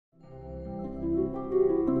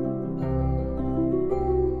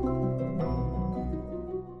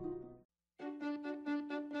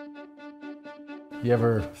You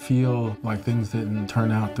ever feel like things didn't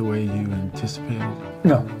turn out the way you anticipated?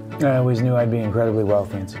 No, I always knew I'd be incredibly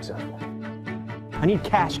wealthy and successful. I need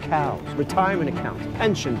cash cows, retirement accounts,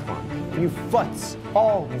 pension fund. You futz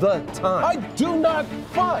all the time. I do not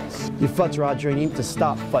futz. You futz, Roger, and you need to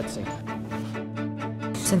stop futzing.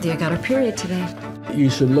 Cynthia got her period today.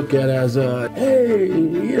 You should look at it as a, hey,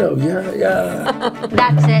 yeah.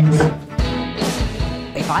 That's it.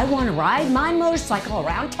 If I want to ride my motorcycle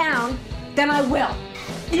around town, then I will.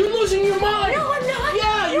 You're losing your mind. No, I'm not.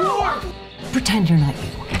 Yeah, you are. Pretend you're not you.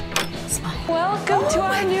 Smile. Welcome to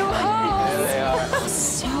our new home. There they are.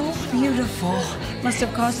 So beautiful. Must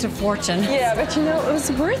have cost a fortune. Yeah, but you know, it was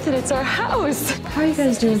worth it. It's our house. How are you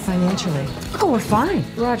guys doing financially? Oh, we're fine.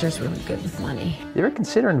 Roger's really good with money. You ever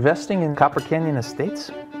consider investing in Copper Canyon Estates?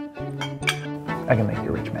 I can make you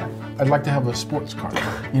a rich man. I'd like to have a sports car.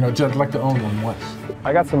 I'd like to own one once.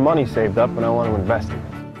 I got some money saved up and I want to invest it.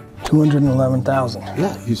 211,000.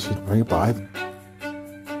 Yeah, you should bring it by.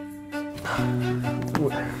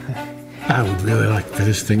 I would really like for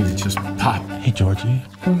this thing to just pop. Hey, Georgie.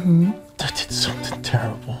 Mm-hmm. I did something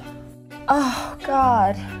terrible. Oh,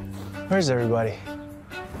 God. Where's everybody?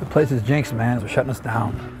 The place is jinxed, man. They're shutting us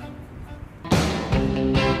down.